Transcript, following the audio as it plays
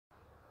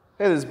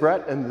Hey, this is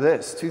Brett, and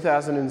this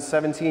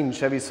 2017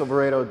 Chevy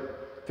Silverado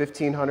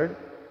 1500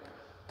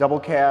 double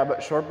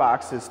cab short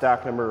box is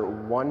stock number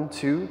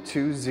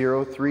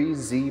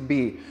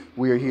 12203ZB.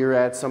 We are here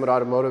at Summit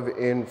Automotive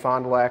in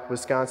Fond du Lac,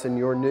 Wisconsin,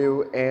 your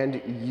new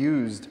and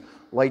used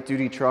light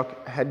duty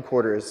truck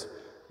headquarters.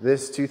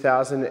 This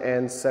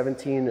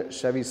 2017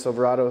 Chevy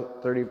Silverado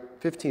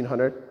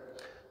 1500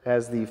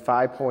 has the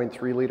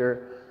 5.3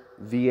 liter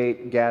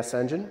V8 gas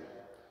engine.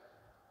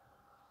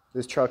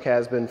 This truck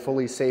has been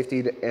fully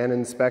safetied and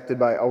inspected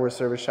by our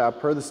service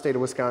shop per the state of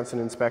Wisconsin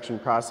inspection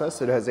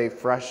process. It has a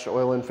fresh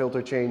oil and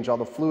filter change. All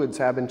the fluids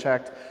have been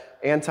checked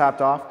and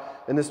topped off,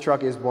 and this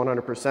truck is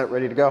 100%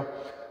 ready to go.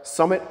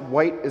 Summit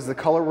white is the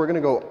color. We're gonna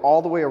go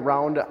all the way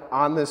around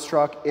on this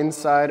truck,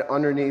 inside,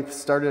 underneath,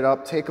 start it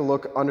up, take a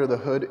look under the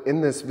hood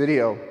in this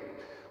video.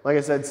 Like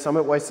I said,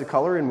 Summit white's the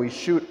color, and we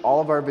shoot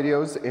all of our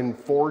videos in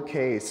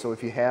 4K. So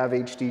if you have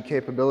HD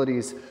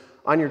capabilities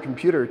on your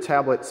computer,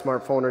 tablet,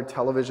 smartphone, or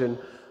television,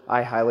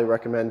 I highly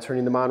recommend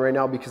turning them on right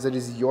now because it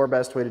is your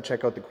best way to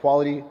check out the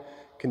quality,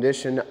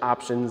 condition,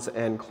 options,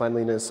 and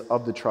cleanliness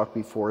of the truck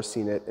before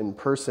seeing it in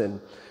person.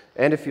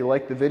 And if you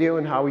like the video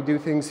and how we do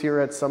things here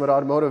at Summit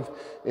Automotive,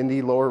 in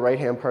the lower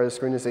right-hand part of the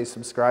screen is a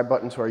subscribe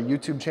button to our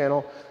YouTube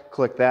channel.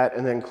 Click that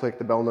and then click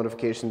the bell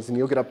notifications, and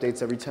you'll get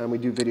updates every time we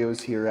do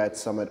videos here at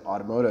Summit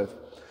Automotive.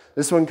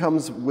 This one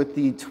comes with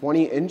the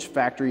 20-inch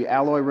factory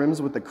alloy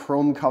rims with the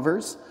chrome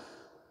covers.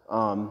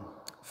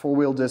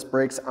 Four-wheel disc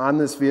brakes on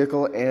this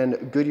vehicle,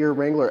 and Goodyear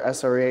Wrangler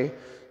SRA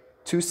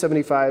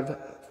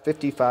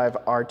 275/55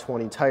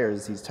 R20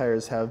 tires. These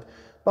tires have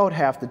about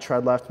half the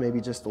tread left, maybe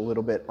just a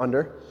little bit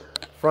under.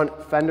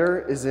 Front fender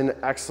is in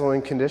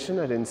excellent condition.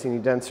 I didn't see any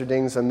dents or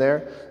dings on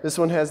there. This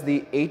one has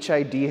the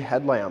HID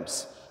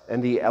headlamps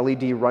and the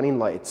LED running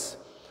lights.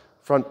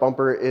 Front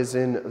bumper is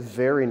in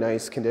very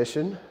nice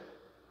condition.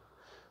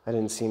 I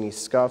didn't see any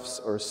scuffs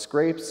or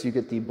scrapes. You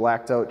get the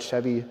blacked out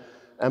Chevy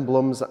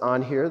emblems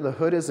on here. The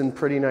hood is in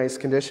pretty nice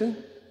condition.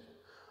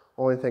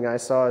 Only thing I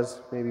saw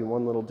is maybe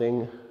one little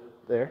ding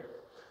there.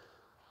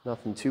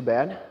 Nothing too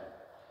bad.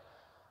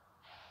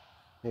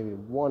 Maybe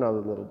one other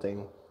little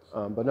ding,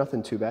 but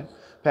nothing too bad.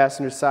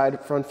 Passenger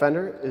side front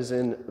fender is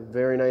in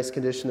very nice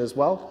condition as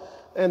well.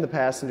 And the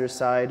passenger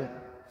side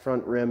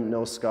front rim,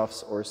 no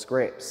scuffs or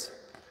scrapes.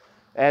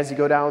 As you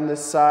go down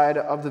this side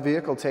of the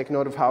vehicle, take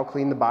note of how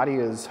clean the body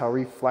is, how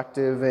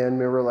reflective and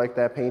mirror-like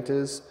that paint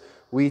is.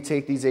 We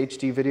take these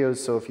HD videos,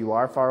 so if you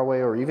are far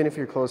away or even if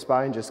you're close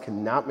by and just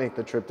cannot make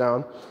the trip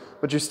down,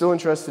 but you're still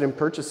interested in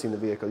purchasing the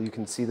vehicle, you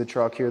can see the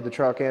truck, hear the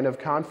truck, and have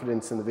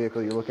confidence in the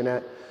vehicle you're looking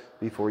at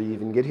before you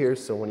even get here.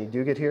 So when you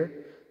do get here,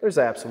 there's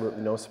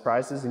absolutely no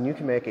surprises, and you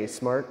can make a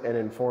smart and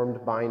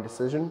informed buying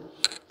decision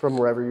from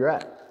wherever you're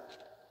at.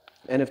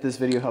 And if this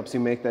video helps you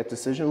make that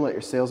decision, let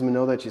your salesman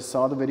know that you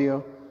saw the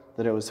video,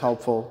 that it was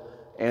helpful,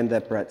 and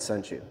that Brett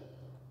sent you.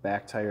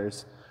 Back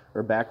tires,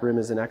 or back rim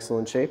is in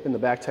excellent shape, and the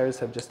back tires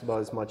have just about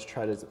as much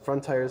tread as the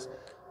front tires,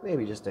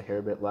 maybe just a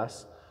hair bit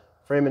less.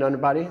 Frame and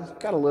underbody,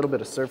 got a little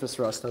bit of surface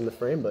rust on the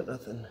frame, but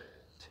nothing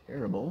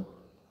terrible.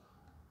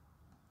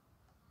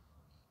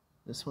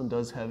 This one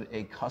does have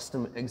a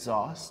custom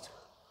exhaust.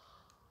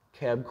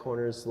 Cab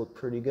corners look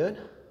pretty good.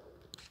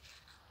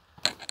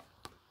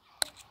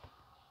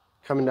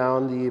 Coming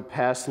down the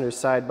passenger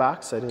side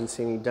box, I didn't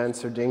see any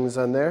dents or dings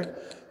on there.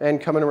 And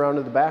coming around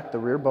to the back, the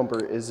rear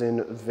bumper is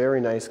in very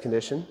nice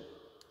condition.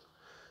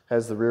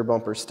 Has the rear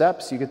bumper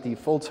steps. You get the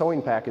full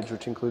towing package,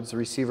 which includes the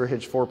receiver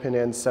hitch 4-pin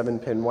and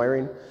 7-pin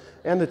wiring,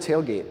 and the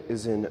tailgate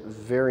is in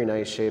very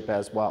nice shape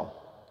as well.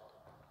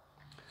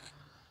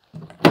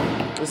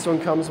 This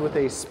one comes with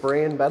a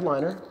spray-in bed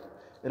liner.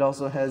 It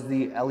also has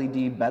the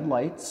LED bed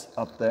lights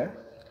up there.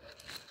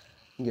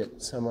 You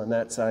get some on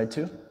that side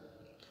too.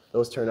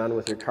 Those turn on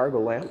with your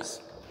cargo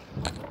lamps.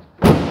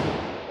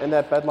 And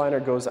that bed liner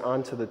goes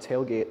onto the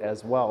tailgate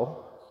as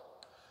well.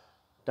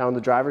 Down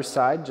the driver's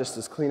side, just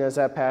as clean as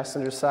that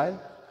passenger side.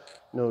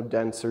 No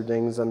dents or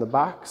dings on the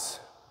box.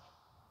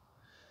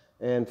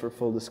 And for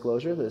full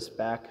disclosure, this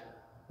back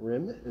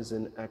rim is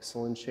in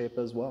excellent shape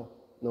as well.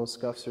 No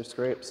scuffs or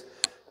scrapes.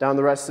 Down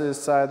the rest of this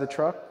side of the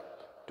truck,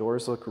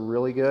 doors look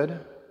really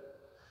good.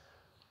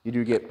 You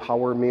do get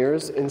power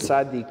mirrors.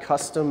 Inside, the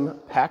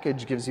custom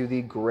package gives you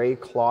the gray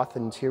cloth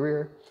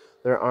interior.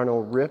 There are no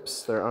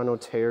rips, there are no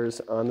tears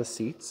on the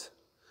seats.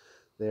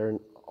 They're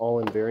all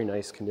in very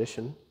nice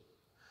condition.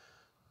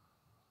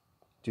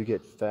 Do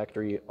get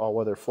factory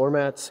all-weather floor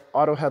mats,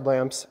 auto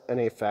headlamps, and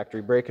a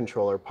factory brake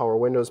controller. Power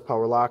windows,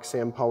 power locks,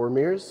 and power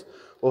mirrors.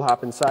 We'll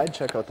hop inside,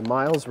 check out the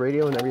miles,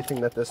 radio, and everything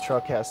that this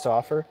truck has to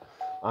offer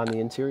on the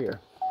interior.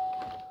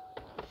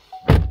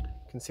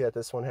 You can see that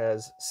this one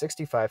has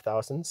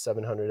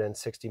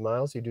 65,760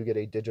 miles. You do get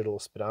a digital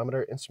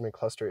speedometer. Instrument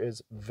cluster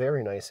is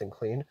very nice and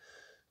clean.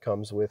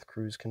 Comes with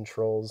cruise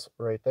controls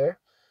right there.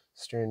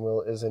 Steering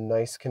wheel is in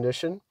nice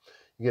condition.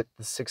 You get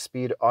the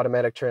 6-speed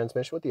automatic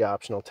transmission with the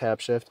optional tap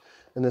shift,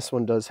 and this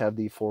one does have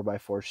the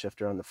 4x4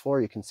 shifter on the floor.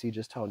 You can see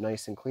just how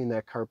nice and clean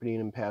that carpeting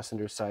and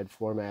passenger side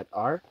floor mat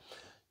are.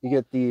 You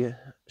get the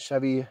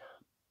Chevy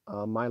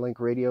MyLink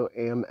radio,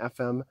 AM,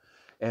 FM,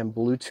 and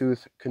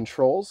Bluetooth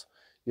controls.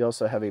 You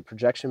also have a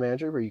projection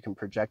manager where you can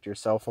project your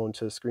cell phone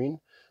to the screen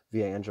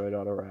via Android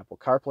Auto or Apple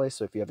CarPlay.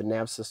 So if you have a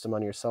nav system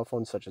on your cell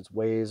phone, such as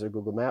Waze or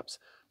Google Maps,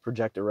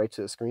 project it right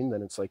to the screen,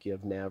 then it's like you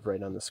have nav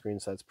right on the screen.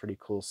 So that's a pretty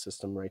cool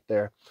system right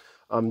there.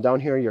 Down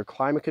here, your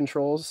climate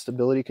controls,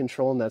 stability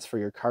control, and that's for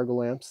your cargo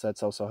lamps.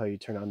 That's also how you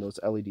turn on those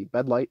LED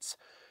bed lights.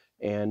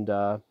 And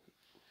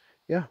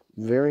yeah,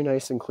 very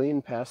nice and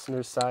clean.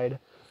 Passenger side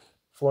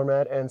floor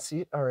mat and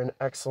seat are in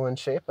excellent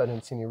shape. I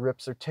didn't see any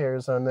rips or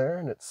tears on there,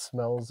 and it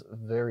smells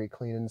very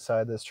clean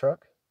inside this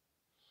truck.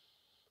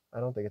 I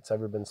don't think it's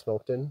ever been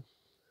smoked in.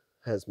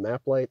 Has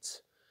map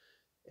lights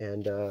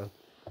and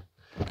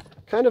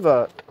kind of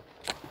a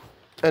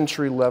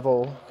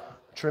entry-level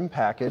trim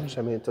package.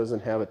 I mean, it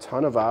doesn't have a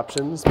ton of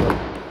options, but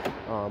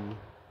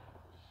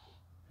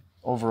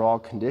overall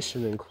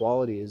condition and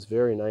quality is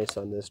very nice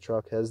on this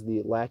truck. Has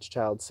the latch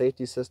child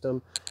safety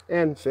system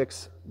and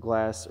fixed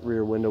glass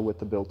rear window with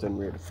the built-in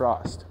rear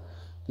defrost.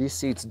 These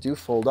seats do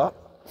fold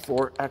up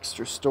for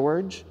extra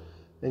storage,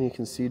 and you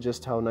can see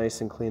just how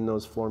nice and clean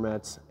those floor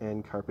mats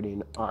and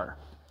carpeting are.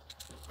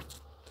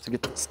 To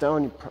get this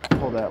down, you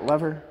pull that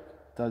lever.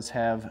 It does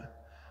have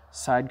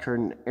side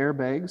curtain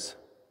airbags,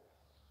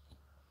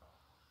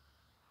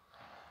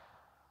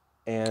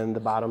 and the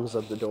bottoms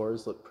of the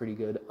doors look pretty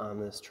good on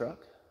this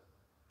truck.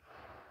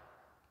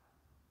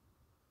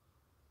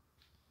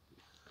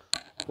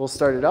 We'll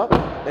start it up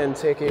and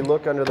take a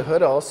look under the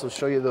hood. I'll also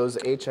show you those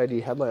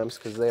HID headlamps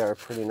because they are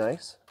pretty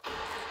nice.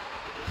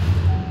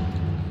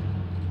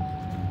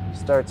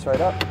 Starts right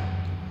up.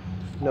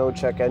 No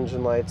check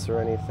engine lights or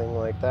anything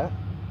like that.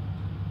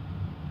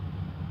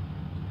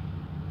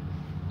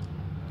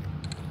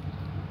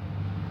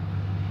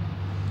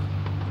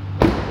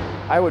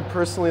 I would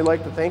personally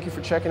like to thank you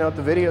for checking out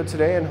the video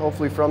today, and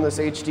hopefully from this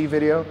HD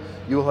video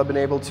you will have been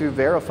able to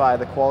verify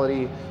the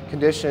quality,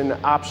 condition,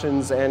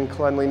 options, and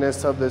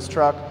cleanliness of this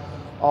truck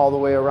all the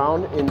way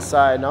around,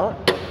 inside and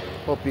out.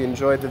 Hope you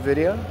enjoyed the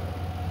video.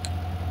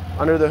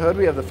 Under the hood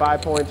we have the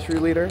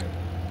 5.3 liter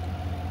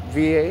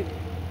V8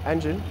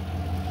 engine.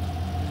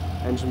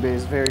 Engine bay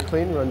is very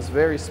clean, runs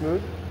very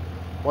smooth.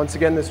 Once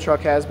again, this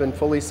truck has been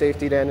fully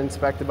safetied and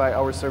inspected by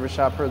our service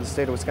shop per the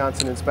state of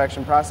Wisconsin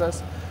inspection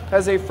process.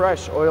 Has a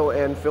fresh oil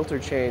and filter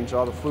change.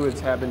 All the fluids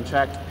have been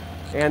checked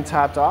and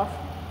topped off,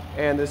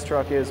 and this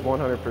truck is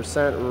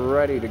 100%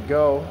 ready to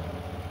go.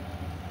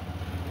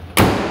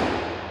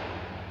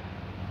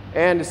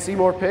 And to see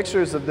more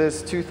pictures of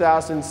this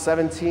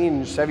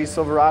 2017 Chevy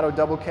Silverado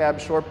Double Cab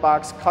Short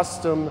Box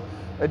Custom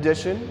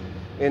Edition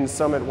in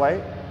Summit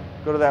White,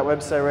 go to that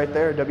website right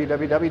there,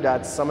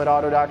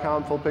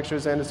 www.summitauto.com. Full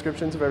pictures and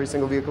descriptions of every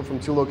single vehicle from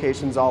 2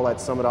 locations, all at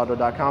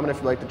summitauto.com. And if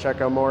you'd like to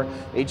check out more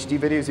HD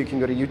videos, you can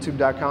go to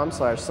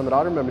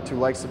youtube.com/summitauto. Remember to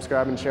like,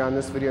 subscribe, and share on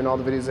this video and all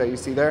the videos that you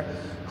see there.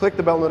 Click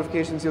the bell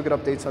notifications. You'll get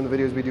updates on the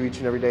videos we do each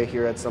and every day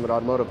here at Summit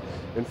Automotive.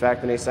 In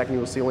fact, in a second, you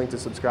will see a link to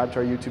subscribe to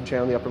our YouTube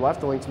channel in the upper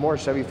left, a link to more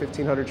Chevy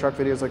 1500 truck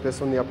videos like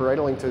this one in the upper right,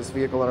 a link to this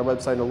vehicle on our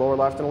website in the lower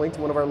left, and a link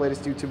to one of our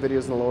latest YouTube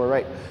videos in the lower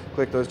right.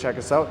 Click those, check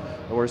us out,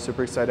 and we're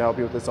super excited to help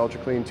you with this ultra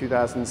clean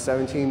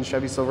 2017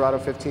 Chevy Silverado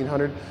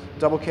 1500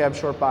 Double Cab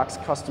Short Box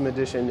Custom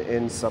Edition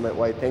in Summit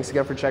White. Thanks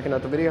again for checking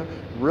out the video.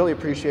 Really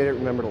appreciate it.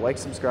 Remember to like,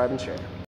 subscribe, and share.